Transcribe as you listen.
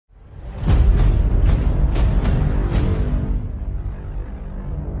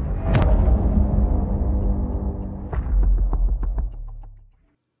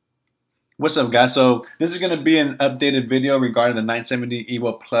What's up, guys? So this is going to be an updated video regarding the 970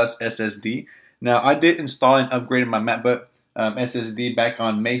 Evo Plus SSD. Now, I did install and upgrade my Macbook SSD back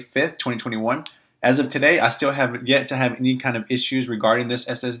on May 5th, 2021. As of today, I still have yet to have any kind of issues regarding this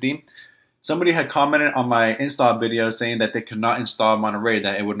SSD. Somebody had commented on my install video saying that they could not install Monterey,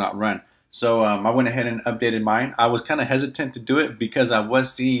 that it would not run. So I went ahead and updated mine. I was kind of hesitant to do it because I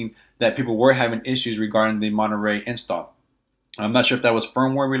was seeing that people were having issues regarding the Monterey install. I'm not sure if that was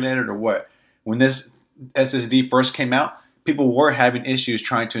firmware related or what. When this SSD first came out, people were having issues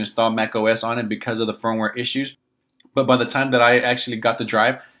trying to install macOS on it because of the firmware issues. But by the time that I actually got the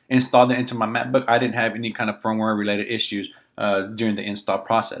drive, installed it into my MacBook, I didn't have any kind of firmware related issues during the install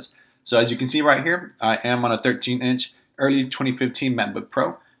process. So as you can see right here, I am on a 13-inch early 2015 MacBook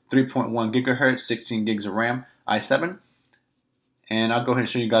Pro, 3.1 gigahertz, 16 gigs of RAM, i7. And I'll go ahead and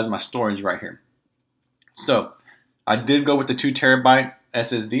show you guys my storage right here. So I did go with the 2 terabyte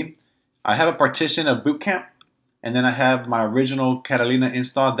SSD. I have a partition of Boot Camp, and then I have my original Catalina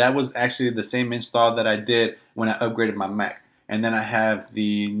install. That was actually the same install that I did when I upgraded my Mac. And then I have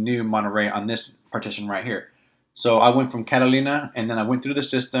the new Monterey on this partition right here. So I went from Catalina, and then I went through the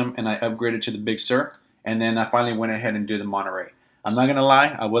system, and I upgraded to the Big Sur, and then I finally went ahead and did the Monterey. I'm not gonna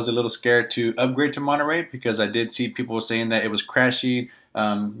lie, I was a little scared to upgrade to Monterey because I did see people saying that it was crashy,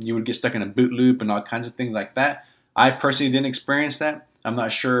 you would get stuck in a boot loop and all kinds of things like that. I personally didn't experience that. I'm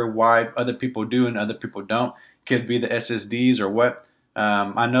not sure why other people do and other people don't. Could be the SSDs or what.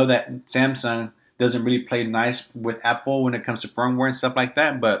 I know that Samsung doesn't really play nice with Apple when it comes to firmware and stuff like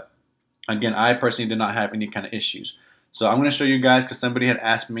that, but again, I personally did not have any kind of issues. So I'm going to show you guys because somebody had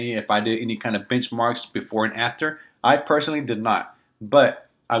asked me if I did any kind of benchmarks before and after. I personally did not, but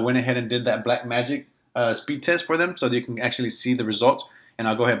I went ahead and did that Blackmagic speed test for them so that you can actually see the results, and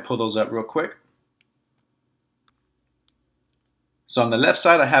I'll go ahead and pull those up real quick. So on the left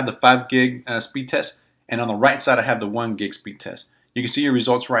side, I have the 5 gig speed test, and on the right side, I have the 1 gig speed test. You can see your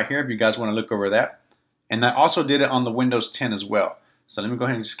results right here if you guys want to look over that. And I also did it on the Windows 10 as well. So let me go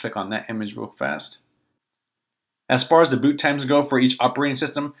ahead and just click on that image real fast. As far as the boot times go for each operating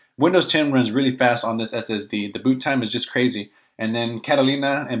system, Windows 10 runs really fast on this SSD. The boot time is just crazy. And then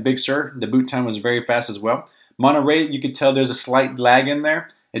Catalina and Big Sur, the boot time was very fast as well. Monterey, you can tell there's a slight lag in there.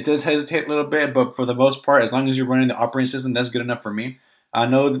 It does hesitate a little bit, but for the most part, as long as you're running the operating system, that's good enough for me. I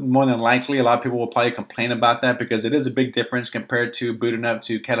know more than likely a lot of people will probably complain about that because it is a big difference compared to booting up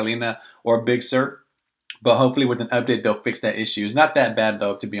to Catalina or Big Sur. But hopefully with an update, they'll fix that issue. It's not that bad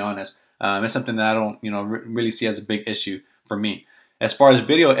though, to be honest. It's something that I don't really see as a big issue for me. As far as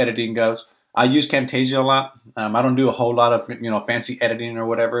video editing goes, I use Camtasia a lot. I don't do a whole lot of fancy editing or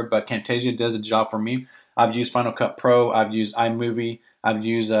whatever, but Camtasia does a job for me. I've used Final Cut Pro, I've used iMovie, I've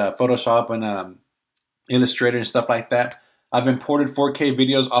used Photoshop and Illustrator and stuff like that. I've imported 4K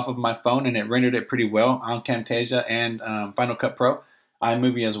videos off of my phone and it rendered it pretty well on Camtasia and Final Cut Pro,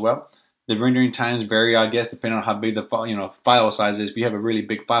 iMovie as well. The rendering times vary, I guess, depending on how big the file size is. If you have a really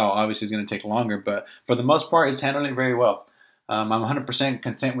big file, obviously it's going to take longer, but for the most part, it's handling very well. I'm 100%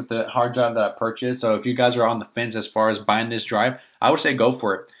 content with the hard drive that I purchased, so if you guys are on the fence as far as buying this drive, I would say go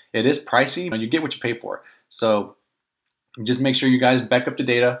for it. It is pricey, you get what you pay for. So just make sure you guys back up the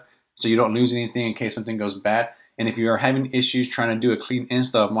data so you don't lose anything in case something goes bad. And if you are having issues trying to do a clean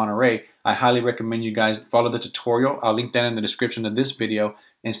install of Monterey, I highly recommend you guys follow the tutorial. I'll link that in the description of this video.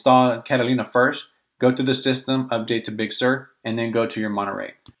 Install Catalina first, go through the system, update to Big Sur, and then go to your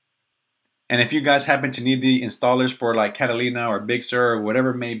Monterey. And if you guys happen to need the installers for like Catalina or Big Sur or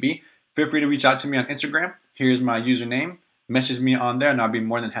whatever it may be, feel free to reach out to me on Instagram. Here's my username. Message me on there and I'll be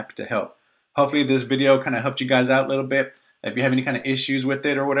more than happy to help. Hopefully this video kind of helped you guys out a little bit. If you have any kind of issues with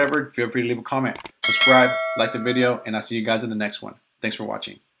it or whatever, feel free to leave a comment. Subscribe, like the video, and I'll see you guys in the next one. Thanks for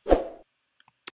watching.